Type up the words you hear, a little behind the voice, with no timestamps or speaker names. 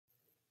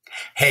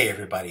Hey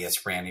everybody,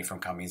 it's Randy from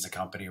Cummings and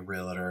Company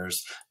Realtors,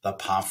 the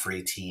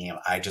Pomfrey team.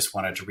 I just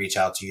wanted to reach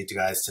out to you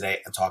guys today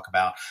and talk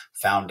about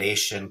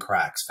foundation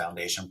cracks,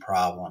 foundation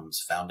problems,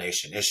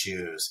 foundation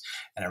issues,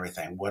 and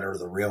everything. What are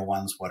the real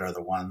ones? What are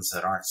the ones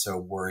that aren't so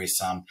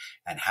worrisome?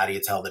 And how do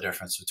you tell the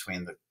difference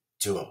between the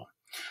two of them?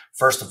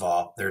 First of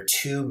all, there are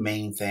two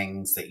main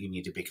things that you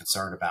need to be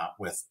concerned about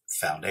with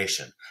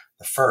foundation.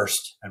 The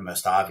first and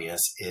most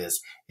obvious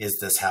is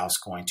this house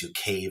going to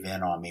cave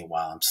in on me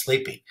while I'm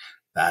sleeping?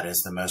 That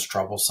is the most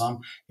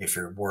troublesome. If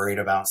you're worried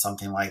about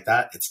something like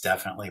that, it's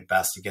definitely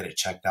best to get it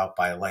checked out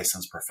by a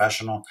licensed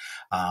professional.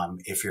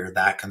 If you're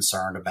that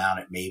concerned about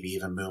it, maybe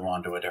even move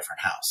on to a different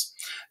house.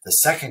 The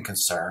second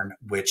concern,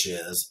 which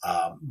is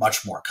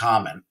much more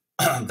common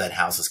than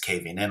houses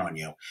caving in on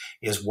you,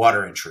 is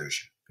water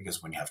intrusion.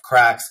 Because when you have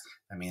cracks,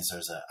 that means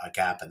there's a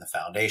gap in the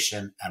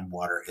foundation and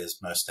water is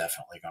most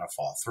definitely going to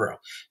fall through,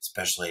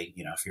 especially,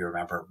 if you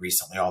remember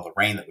recently all the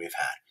rain that we've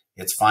had.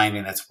 It's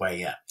finding its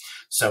way in.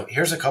 So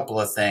here's a couple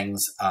of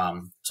things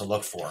to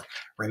look for.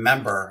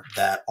 Remember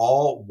that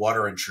all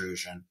water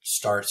intrusion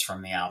starts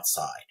from the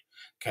outside.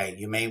 Okay,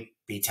 you may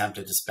be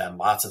tempted to spend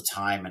lots of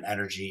time and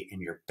energy in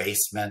your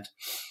basement,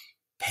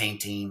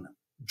 painting,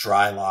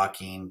 dry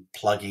locking,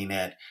 plugging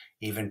it,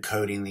 even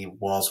coating the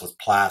walls with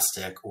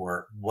plastic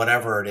or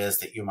whatever it is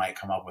that you might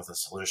come up with a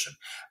solution.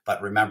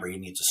 But remember, you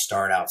need to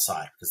start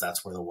outside because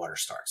that's where the water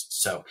starts.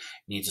 So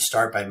you need to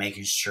start by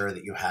making sure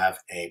that you have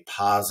a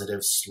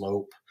positive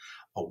slope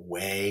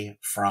away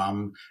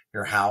from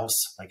your house.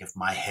 Like if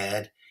my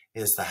head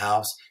is the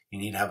house, you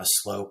need to have a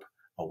slope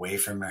away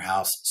from your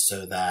house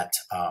so that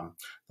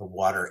the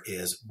water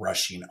is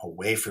rushing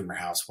away from your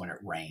house when it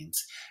rains.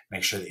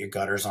 Make sure that your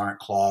gutters aren't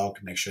clogged.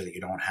 Make sure that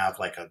you don't have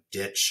like a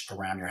ditch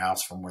around your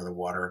house from where the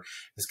water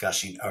is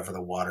gushing over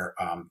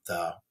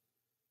the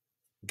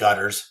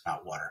gutters,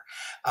 not water,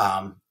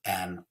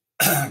 and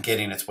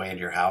getting its way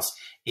into your house.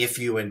 If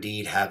you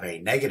indeed have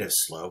a negative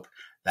slope,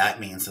 that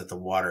means that the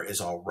water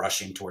is all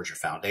rushing towards your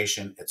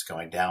foundation. It's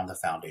going down the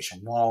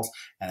foundation walls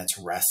and it's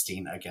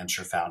resting against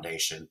your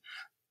foundation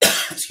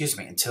excuse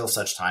me, until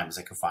such time as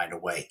it can find a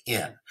way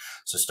in.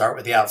 So start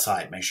with the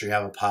outside. Make sure you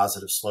have a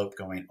positive slope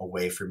going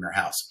away from your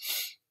house.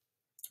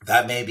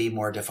 That may be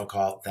more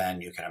difficult than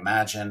you can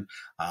imagine,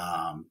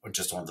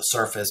 just on the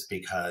surface,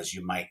 because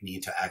you might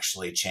need to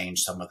actually change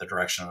some of the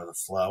direction of the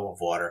flow of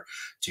water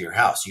to your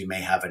house. You may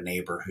have a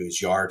neighbor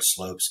whose yard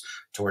slopes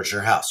towards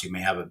your house. You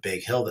may have a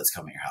big hill that's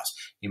coming to your house.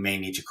 You may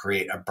need to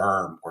create a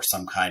berm or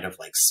some kind of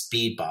like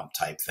speed bump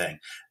type thing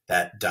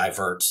that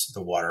diverts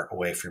the water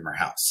away from your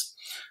house.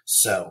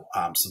 So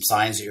some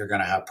signs that you're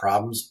going to have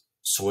problems: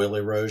 soil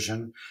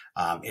erosion,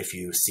 if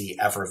you see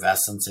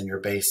effervescence in your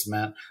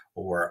basement,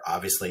 or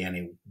obviously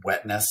any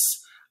wetness,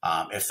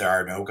 if there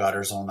are no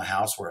gutters on the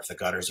house, or if the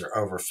gutters are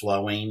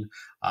overflowing,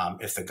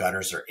 if the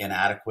gutters are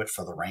inadequate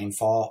for the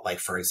rainfall. Like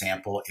for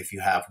example, if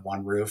you have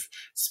one roof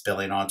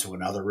spilling onto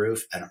another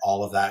roof and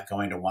all of that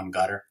going to one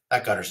gutter,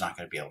 that gutter's not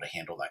going to be able to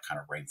handle that kind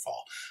of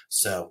rainfall.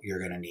 So you're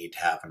going to need to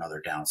have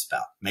another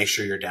downspout. Make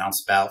sure your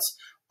downspouts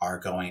are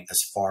going as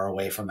far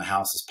away from the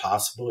house as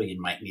possible.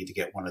 You might need to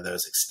get one of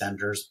those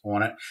extenders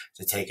on it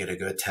to take it a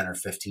good 10 or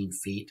 15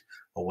 feet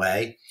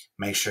away.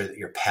 Make sure that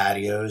your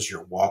patios,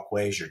 your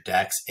walkways, your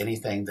decks,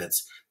 anything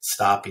that's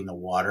stopping the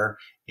water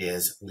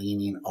is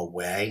leaning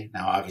away.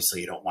 Now, obviously,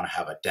 you don't want to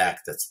have a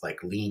deck that's like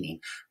leaning,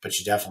 but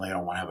you definitely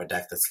don't want to have a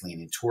deck that's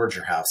leaning towards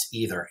your house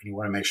either. And you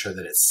want to make sure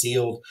that it's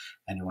sealed,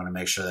 and you want to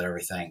make sure that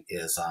everything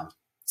is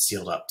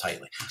sealed up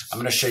tightly. I'm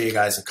going to show you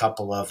guys a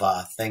couple of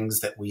things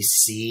that we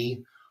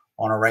see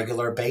on a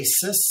regular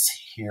basis.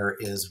 Here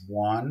is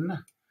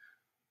one.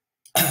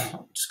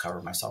 Just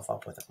cover myself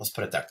up with it. Let's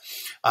put it there.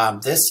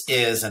 This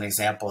is an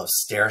example of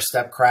stair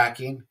step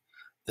cracking.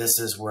 This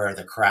is where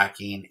the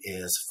cracking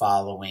is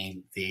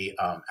following the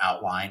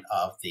outline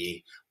of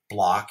the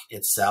block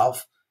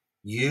itself.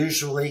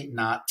 Usually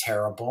not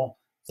terrible.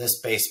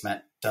 This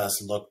basement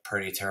does look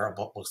pretty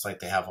terrible. It looks like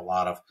they have a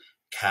lot of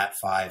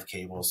Cat5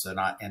 cables. They're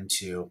not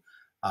into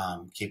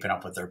keeping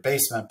up with their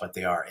basement, but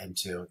they are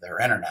into their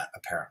internet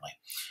apparently.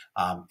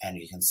 And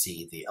you can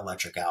see the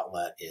electric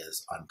outlet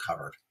is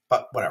uncovered,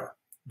 but whatever.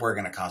 We're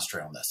going to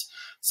concentrate on this.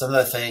 Some of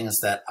the things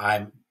that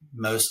I'm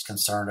most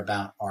concerned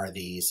about are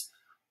these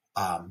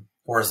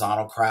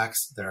horizontal cracks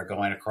that are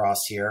going across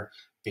here,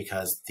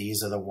 because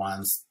these are the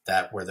ones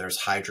that where there's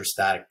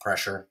hydrostatic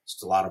pressure.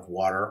 It's a lot of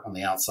water on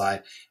the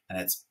outside,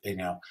 and it's,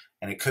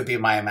 and it could be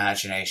my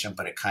imagination,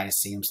 but it kind of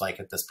seems like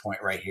at this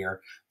point right here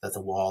that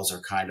the walls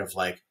are kind of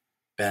like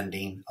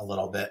bending a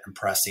little bit and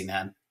pressing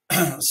in.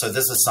 So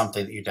this is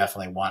something that you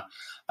definitely want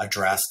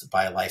addressed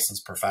by a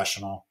licensed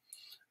professional.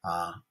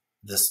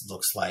 This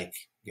looks like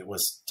it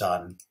was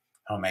done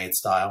homemade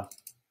style.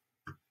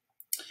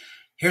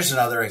 Here's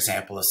another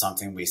example of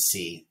something we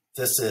see.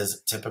 This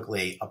is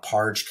typically a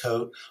parge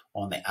coat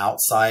on the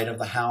outside of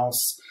the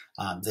house.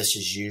 This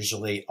is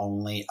usually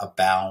only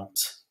about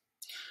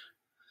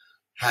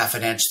half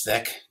an inch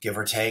thick, give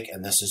or take.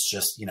 And this is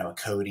just, a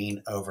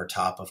coating over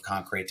top of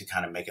concrete to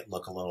kind of make it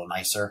look a little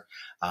nicer.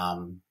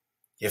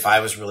 If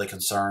I was really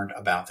concerned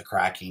about the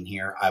cracking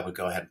here, I would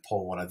go ahead and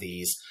pull one of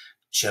these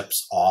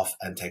chips off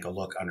and take a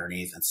look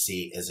underneath and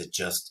see, is it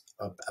just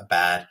a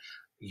bad,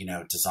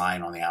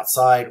 design on the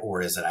outside,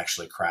 or is it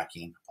actually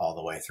cracking all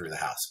the way through the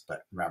house?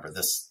 But remember,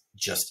 this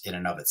just in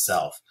and of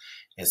itself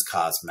is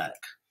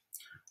cosmetic.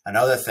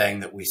 Another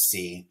thing that we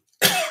see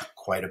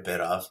quite a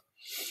bit of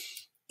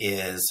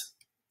is,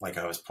 like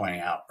I was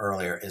pointing out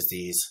earlier, is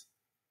these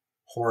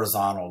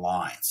horizontal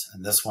lines.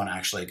 And this one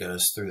actually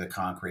goes through the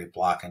concrete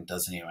block and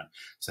doesn't even,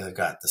 so they've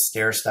got the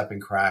stair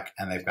stepping crack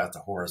and they've got the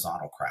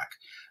horizontal crack.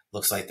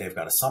 Looks like they've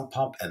got a sump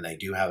pump and they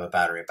do have a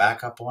battery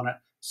backup on it.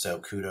 So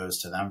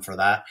kudos to them for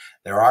that.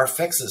 There are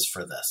fixes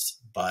for this,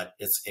 but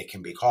it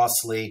can be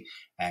costly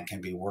and can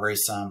be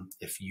worrisome.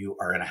 If you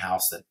are in a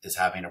house that is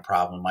having a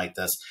problem like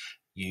this,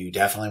 you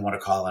definitely want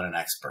to call in an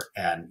expert,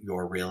 and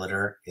your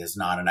realtor is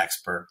not an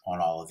expert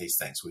on all of these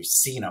things. We've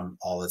seen them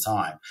all the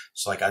time.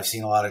 So like I've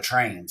seen a lot of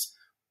trains,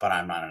 but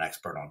I'm not an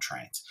expert on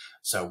trains.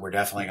 So we're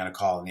definitely going to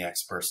call in the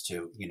experts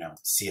to,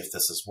 see if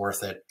this is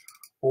worth it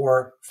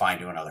or find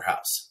you another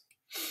house.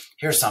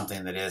 Here's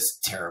something that is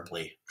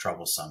terribly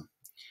troublesome.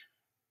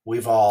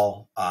 We've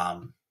all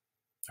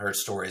heard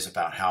stories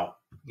about how,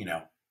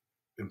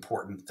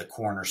 important the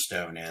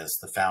cornerstone is,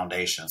 the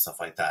foundation, stuff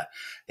like that.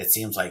 It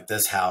seems like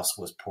this house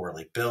was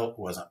poorly built,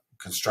 wasn't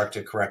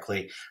constructed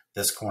correctly.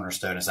 This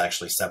cornerstone is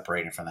actually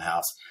separating from the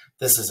house.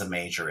 This is a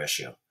major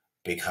issue,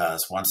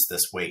 because once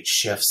this weight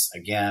shifts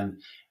again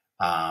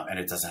and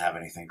it doesn't have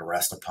anything to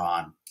rest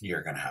upon,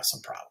 you're going to have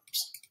some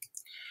problems.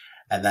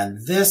 And then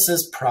this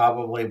is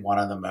probably one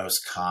of the most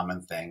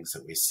common things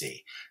that we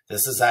see.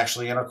 This is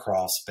actually in a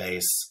crawl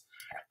space,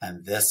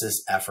 and this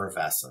is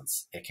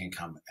effervescence. It can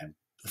come in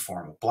the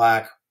form of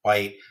black,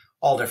 white,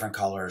 all different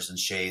colors and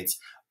shades,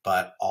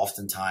 but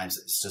oftentimes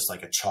it's just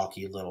like a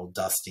chalky little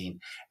dusting.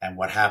 And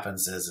what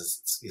happens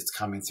is it's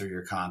coming through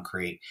your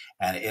concrete,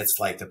 and it's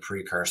like the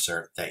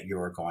precursor that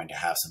you're going to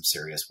have some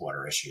serious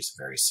water issues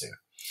very soon.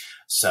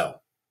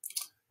 So,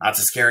 not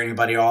to scare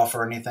anybody off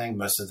or anything,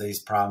 most of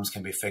these problems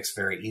can be fixed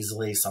very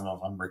easily. Some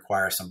of them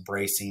require some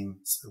bracing,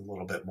 a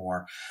little bit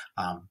more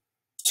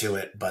to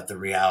it. But the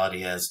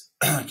reality is,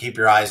 keep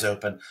your eyes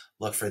open,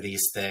 look for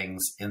these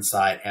things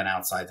inside and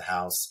outside the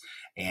house.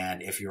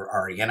 And if you're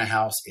already in a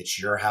house, it's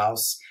your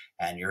house,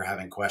 and you're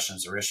having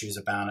questions or issues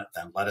about it,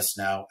 then let us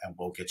know and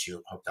we'll get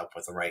you hooked up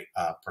with the right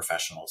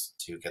professionals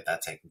to get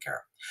that taken care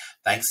of.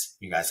 Thanks.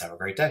 You guys have a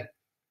great day.